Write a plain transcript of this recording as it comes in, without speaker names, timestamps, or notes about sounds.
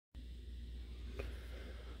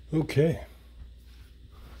Okay,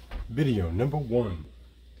 video number one,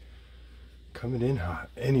 coming in hot.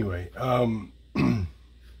 Anyway,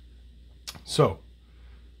 so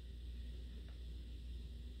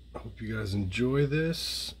I hope you guys enjoy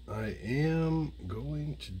this. I am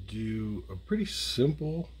going to do a pretty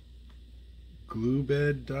simple glue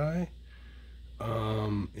bed die.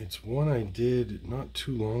 It's one I did not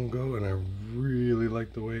too long ago, and I really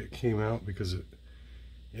like the way it came out because it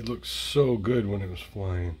looked so good when it was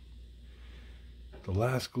flying. The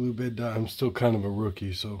last glue bed die, I'm still kind of a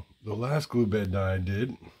rookie, so the last glue bed die I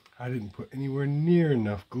didn't put anywhere near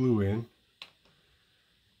enough glue in,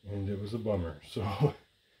 and it was a bummer. So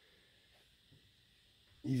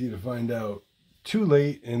easy to find out too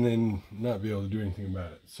late and then not be able to do anything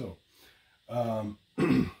about it. So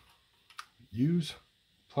use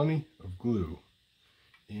plenty of glue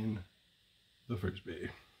in the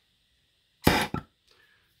Frisbee.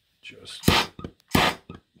 Just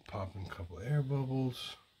pop in a couple air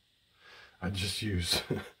bubbles. I just use,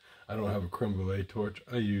 I don't have a creme brulee torch.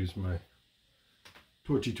 I use my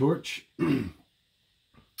torchy torch.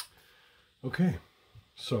 Okay,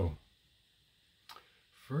 so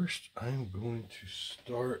first I'm going to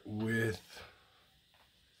start with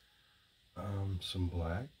some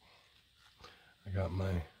black. I got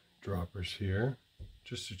my droppers here,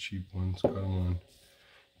 just the cheap ones. Got them on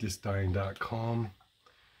discdyeing.com.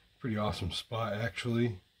 Pretty awesome spot,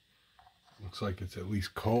 actually. Looks like it's at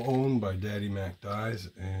least co-owned by Daddy Mac Dyes,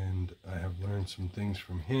 and I have learned some things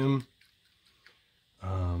from him.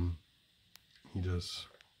 He does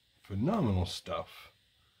phenomenal stuff.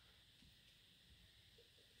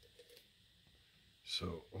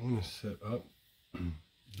 So I'm going to set up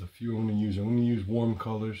the few I'm going to use warm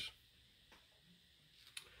colors.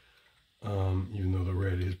 Even though the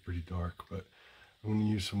red is pretty dark, but I'm going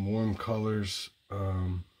to use some warm colors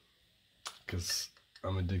because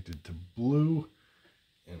I'm addicted to blue,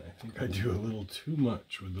 and I think I do a little too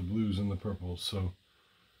much with the blues and the purples, so I'm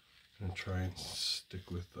going to try and stick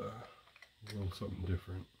with a little something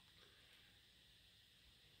different.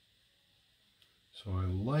 So I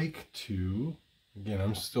like to, again,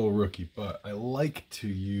 I'm still a rookie, but I like to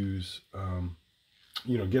use,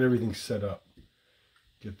 you know, get everything set up.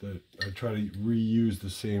 I try to reuse the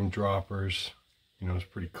same droppers. You know, it's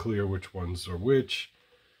pretty clear which ones are which.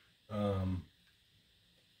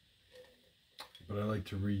 But I like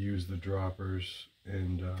to reuse the droppers,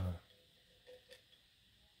 and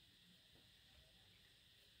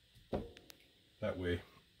that way,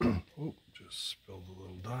 oh, just spilled a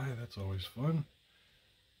little dye. That's always fun.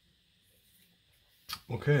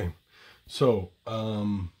 Okay, so I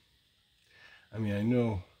mean, I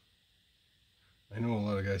know a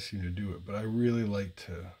lot of guys seem to do it, but I really like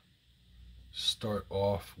to start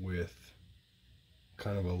off with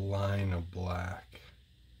kind of a line of black.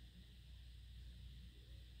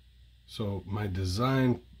 So my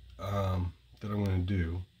design that I'm going to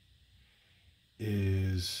do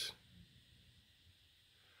is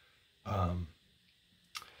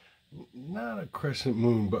not a crescent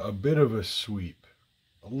moon, but a bit of a sweep,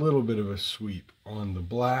 a little bit of a sweep on the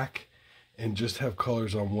black, and just have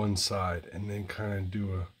colors on one side, and then kind of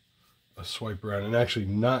do a swipe around, and actually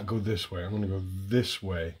not go this way. I'm going to go this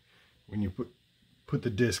way. When you put the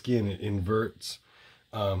disc in, it inverts.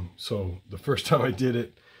 So the first time I did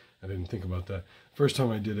it, I didn't think about that. First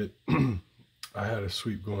time I did it, I had a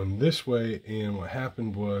sweep going this way, and what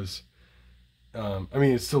happened was, I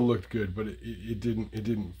mean, it still looked good, but it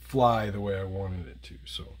didn't fly the way I wanted it to.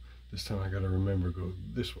 So this time I got to remember, go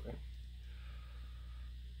this way.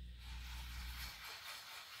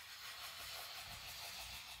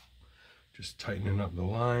 Just tightening up the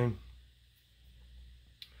line.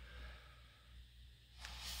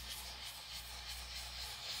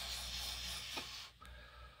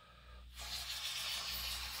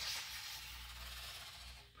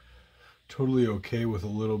 Totally okay with a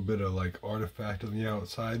little bit of like artifact on the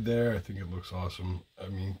outside there. I think it looks awesome. I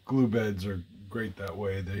mean, glue beds are great that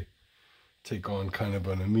way. They take on kind of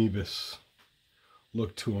an amoebus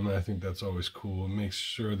look to them, and I think that's always cool. It makes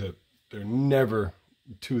sure that they're never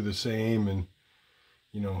two the same, and,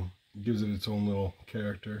 you know, gives it its own little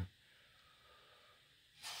character.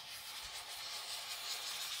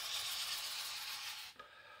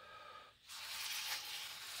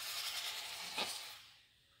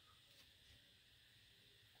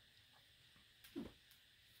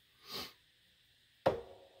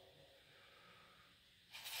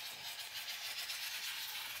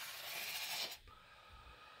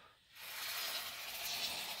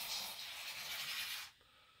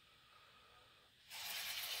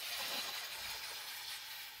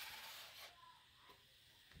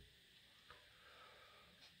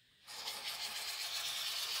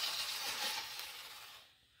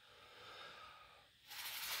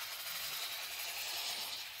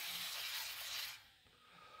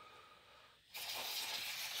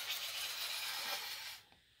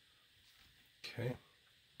 Okay.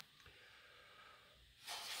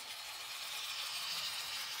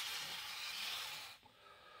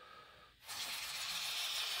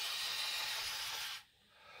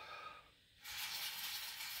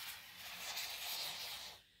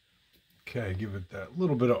 Okay, give it that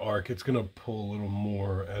little bit of arc. It's going to pull a little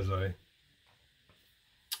more as I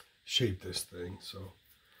shape this thing. So,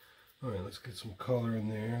 all right, let's get some color in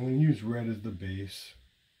there. I'm going to use red as the base.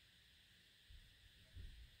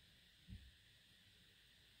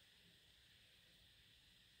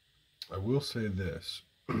 I will say this.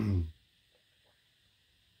 I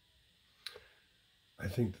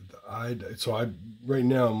think that the iodide, right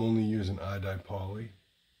now I'm only using iodide poly.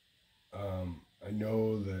 I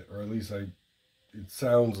know that, or at least it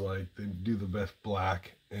sounds like they do the best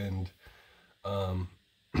black, and I've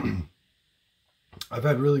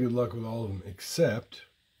had really good luck with all of them, except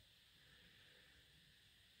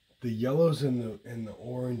the yellows and the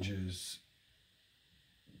oranges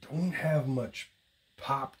don't have much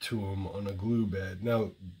pop to them on a glue bed.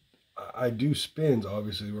 Now, I do spins,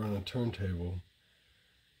 obviously we're on a turntable,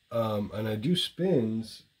 and I do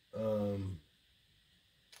spins,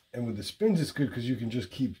 and with the spins it's good because you can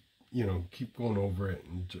just keep going over it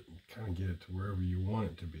and kind of get it to wherever you want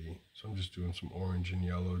it to be. So I'm just doing some orange and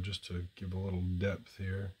yellow just to give a little depth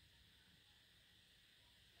here.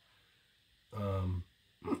 But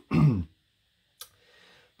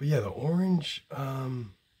yeah, the orange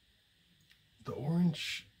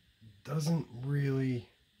doesn't really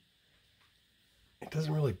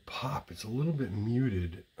pop. It's a little bit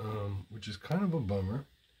muted, which is kind of a bummer.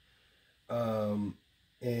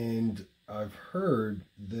 And I've heard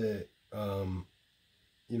that,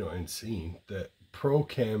 and seen that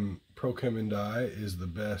Prochem and dye is the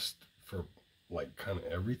best for like kind of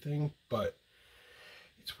everything, but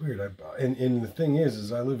it's weird. And the thing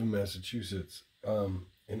is I live in Massachusetts,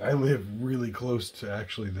 and I live really close to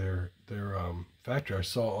actually their factory. I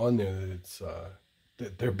saw on there that it's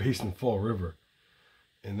that they're based in Fall River,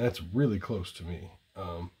 and that's really close to me.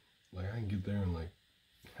 Like I can get there in like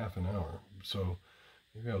half an hour, so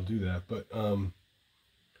maybe I'll do that. But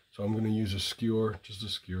so I'm going to use a skewer, just a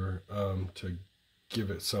skewer, to give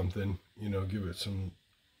it something, give it some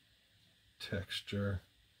texture.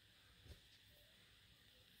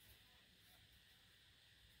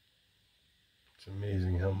 It's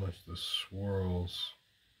amazing how much the swirls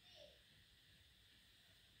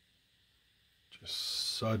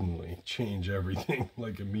just suddenly change everything,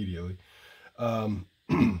 like immediately. So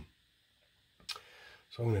I'm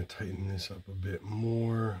going to tighten this up a bit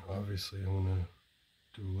more. Obviously, I'm going to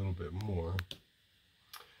do a little bit more.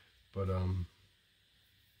 But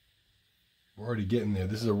we're already getting there.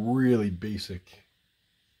 This is a really basic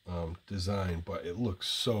design, but it looks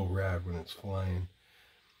so rad when it's flying.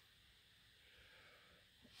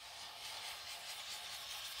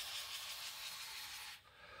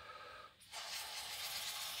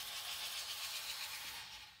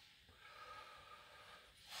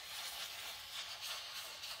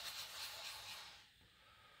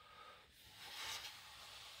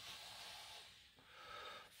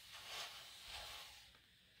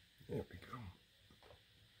 There we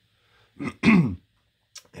go.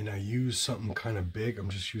 And I use something kind of big. I'm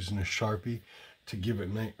just using a Sharpie to give it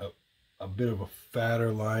a bit of a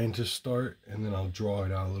fatter line to start, and then I'll draw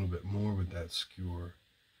it out a little bit more with that skewer.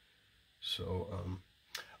 So,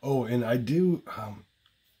 oh, and I do, I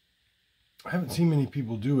haven't seen many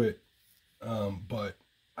people do it, but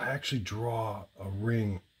I actually draw a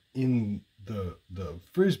ring in the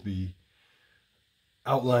Frisbee,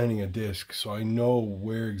 outlining a disc, so I know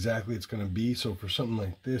where exactly it's going to be. So for something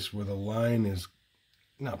like this, where the line is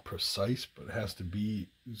not precise, but it has to be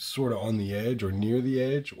sort of on the edge or near the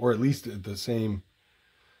edge, or at least at the same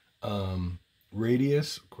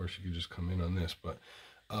radius. Of course, you could just come in on this, but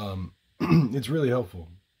it's really helpful.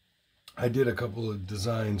 I did a couple of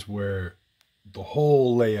designs where the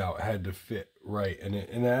whole layout had to fit right, and it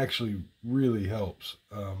actually really helps.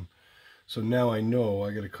 So now I know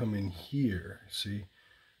I got to come in here, see?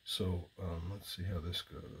 So let's see how this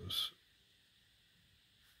goes.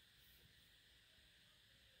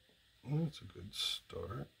 That's a good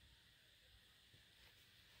start.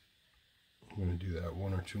 I'm going to do that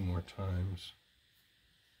one or two more times.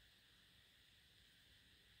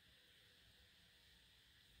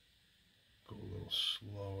 Go a little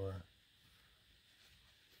slower.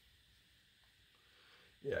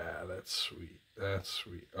 Yeah, that's sweet. That's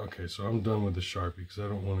sweet. Okay, so I'm done with the Sharpie because I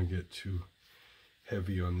don't want to get too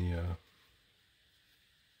heavy on the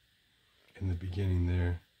in the beginning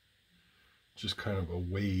there. Just kind of a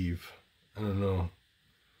wave. I don't know.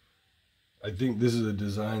 I think this is a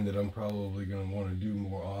design that I'm probably going to want to do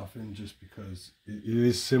more often, just because it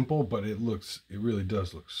is simple, but it really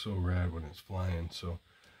does look so rad when it's flying. So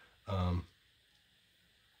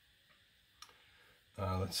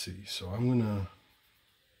let's see. So I'm gonna,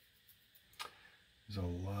 there's a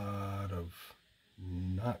lot of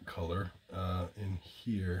not color in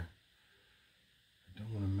here. I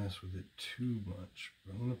don't want to mess with it too much,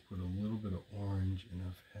 but I'm going to put a little bit of orange, and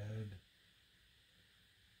I've had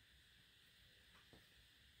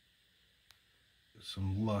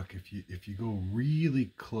some luck. If you go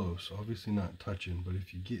really close, obviously not touching, but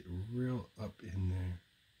if you get real up in there,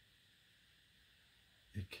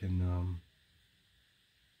 it can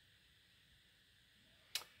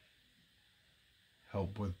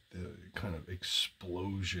help with the kind of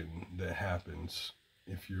explosion that happens.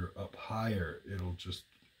 If you're up higher, it'll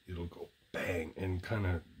go bang and kind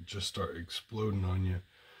of just start exploding on you.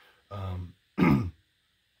 And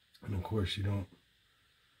of course, you don't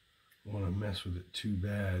want to mess with it too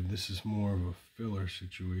bad. This is more of a filler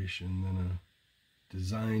situation than a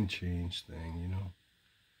design change thing, you know.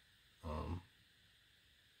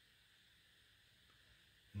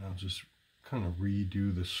 And I'll just kind of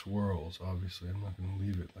redo the swirls. Obviously, I'm not going to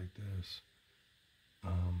leave it like this.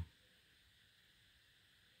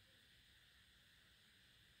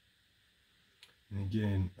 And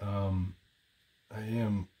again, I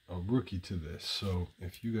am a rookie to this, so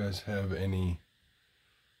if you guys have any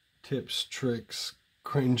tips, tricks,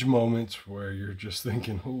 cringe moments where you're just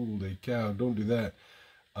thinking, holy cow, don't do that,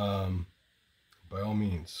 by all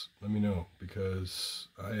means, let me know, because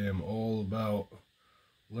I am all about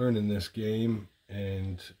learning this game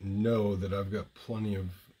and know that I've got plenty of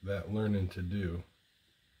that learning to do.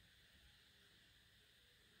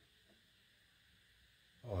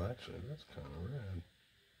 Oh, actually, that's kind of rad.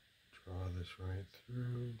 Draw this right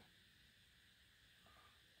through.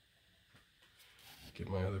 Get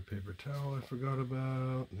my other paper towel I forgot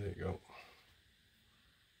about. There you go.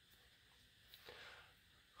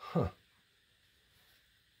 Huh.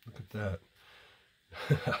 Look at that.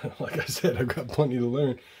 Like I said, I've got plenty to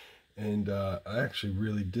learn. And I actually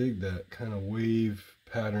really dig that kind of wave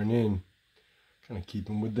pattern in. Kind of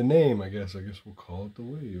keeping with the name, I guess. I guess we'll call it the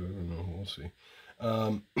wave. I don't know. We'll see.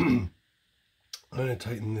 I'm going to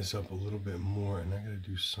tighten this up a little bit more, and I got to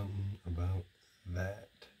do something about that.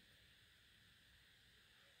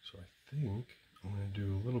 So I think I'm going to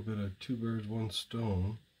do a little bit of two birds, one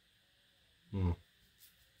stone.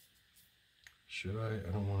 Should I?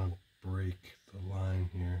 I don't want to break the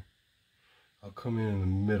line here. I'll come in the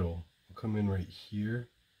middle. I'll come in right here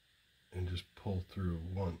and just pull through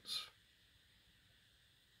once.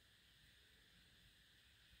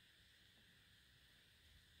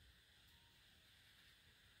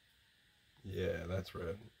 Yeah, that's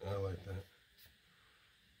red. I like that.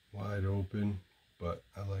 Wide open, but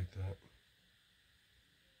I like that.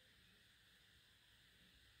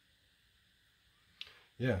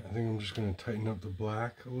 Yeah, I think I'm just going to tighten up the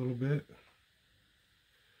black a little bit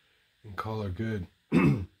and call her good.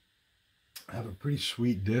 I have a pretty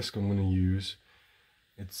sweet disc I'm going to use.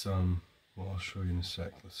 It's, well, I'll show you in a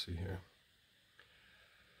sec. Let's see here.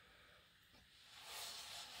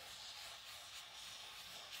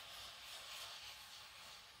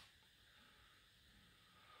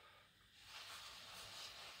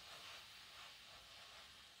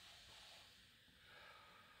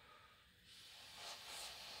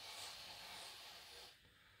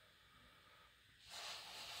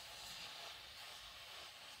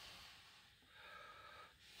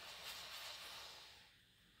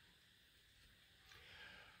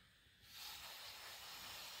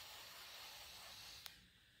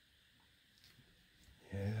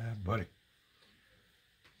 Buddy,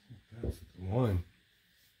 that's the one.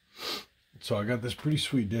 So I got this pretty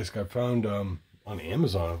sweet disc I found on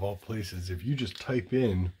Amazon of all places. If you just type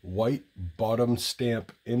in white bottom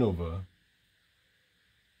stamp Innova,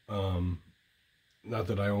 not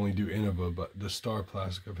that I only do Innova, but the Star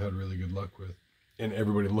Plastic I've had really good luck with, and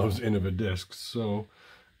everybody loves Innova discs. So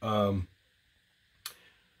I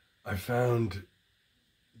found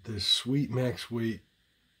this sweet max weight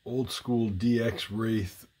old school DX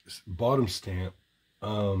Wraith bottom stamp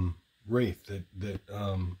Wraith that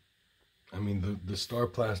I mean the Star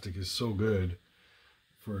Plastic is so good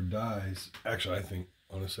for dies. Actually,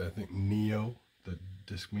 honestly I think Neo, the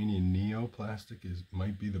Discmania Neo plastic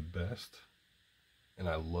might be the best, and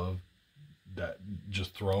I love that,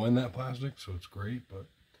 just throwing that plastic, so it's great. But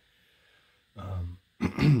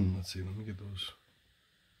let's see, let me get those.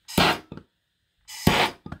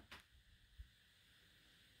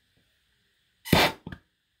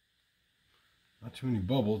 Not too many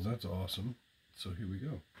bubbles, that's awesome. So here we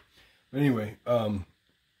go. Anyway,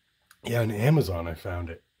 yeah, on Amazon I found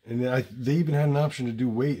it. And they even had an option to do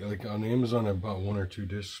weight. Like on Amazon, I bought 1 or 2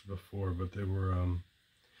 discs before, but they were,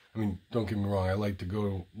 I mean, don't get me wrong, I like to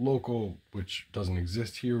go local, which doesn't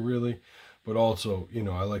exist here really. But also, you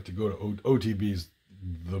know, I like to go to OTB's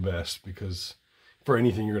the best, because for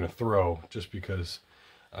anything you're going to throw, just because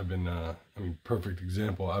I've been, I mean, perfect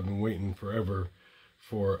example, I've been waiting forever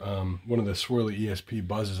for one of the Swirly ESP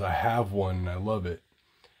buzzes. I have one and I love it,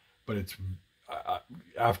 but it's,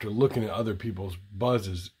 after looking at other people's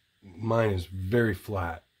buzzes, mine is very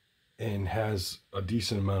flat and has a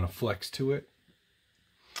decent amount of flex to it.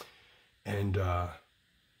 And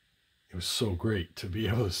it was so great to be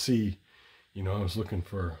able to see, you know, I was looking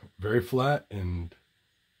for very flat and,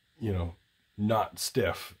 you know, not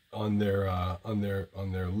stiff on their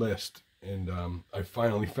list. And I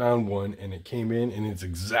finally found one, and it came in, and it's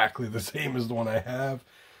exactly the same as the one I have.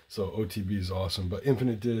 So OTB is awesome. But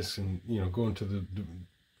Infinite Discs and, you know, going to the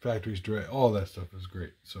factories direct, all that stuff is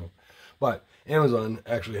great. So, but Amazon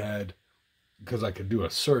actually had, because I could do a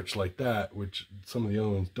search like that, which some of the other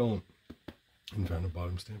ones don't, and found a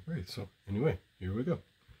bottom stamp race. So anyway, here we go.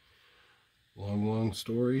 Long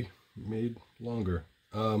story made longer.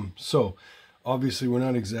 So obviously we're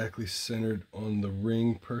not exactly centered on the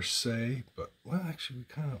ring per se, but, well, actually we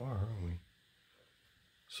kind of are, aren't we?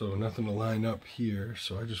 So nothing to line up here.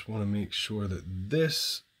 So I just want to make sure that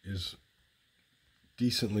this is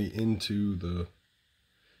decently into the,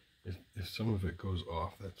 if some of it goes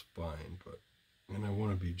off, that's fine, but, and I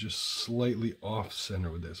want to be just slightly off center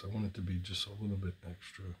with this. I want it to be just a little bit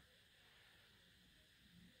extra.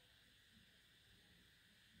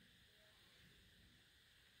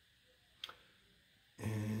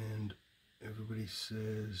 And everybody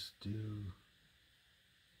says do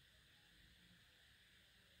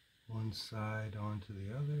one side onto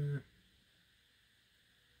the other.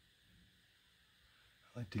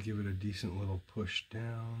 I like to give it a decent little push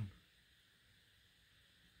down.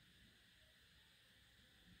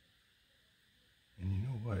 And you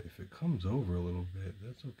know what? If it comes over a little bit,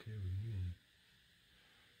 that's okay with me.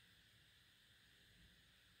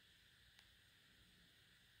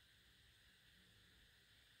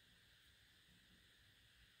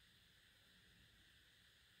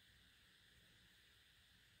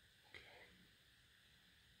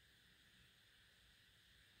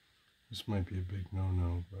 This might be a big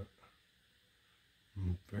no-no, but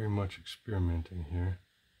I'm very much experimenting here.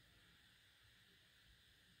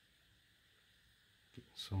 Getting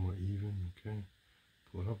somewhat even, okay.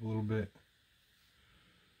 Pull it up a little bit.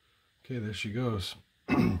 Okay, there she goes.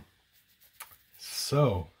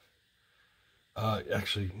 So,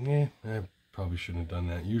 actually, I probably shouldn't have done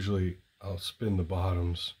that. Usually, I'll spin the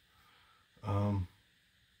bottoms.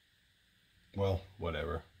 Well,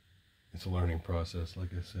 whatever. It's a learning process, like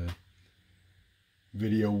I said.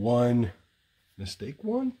 Video 1, mistake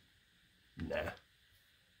 1? Nah.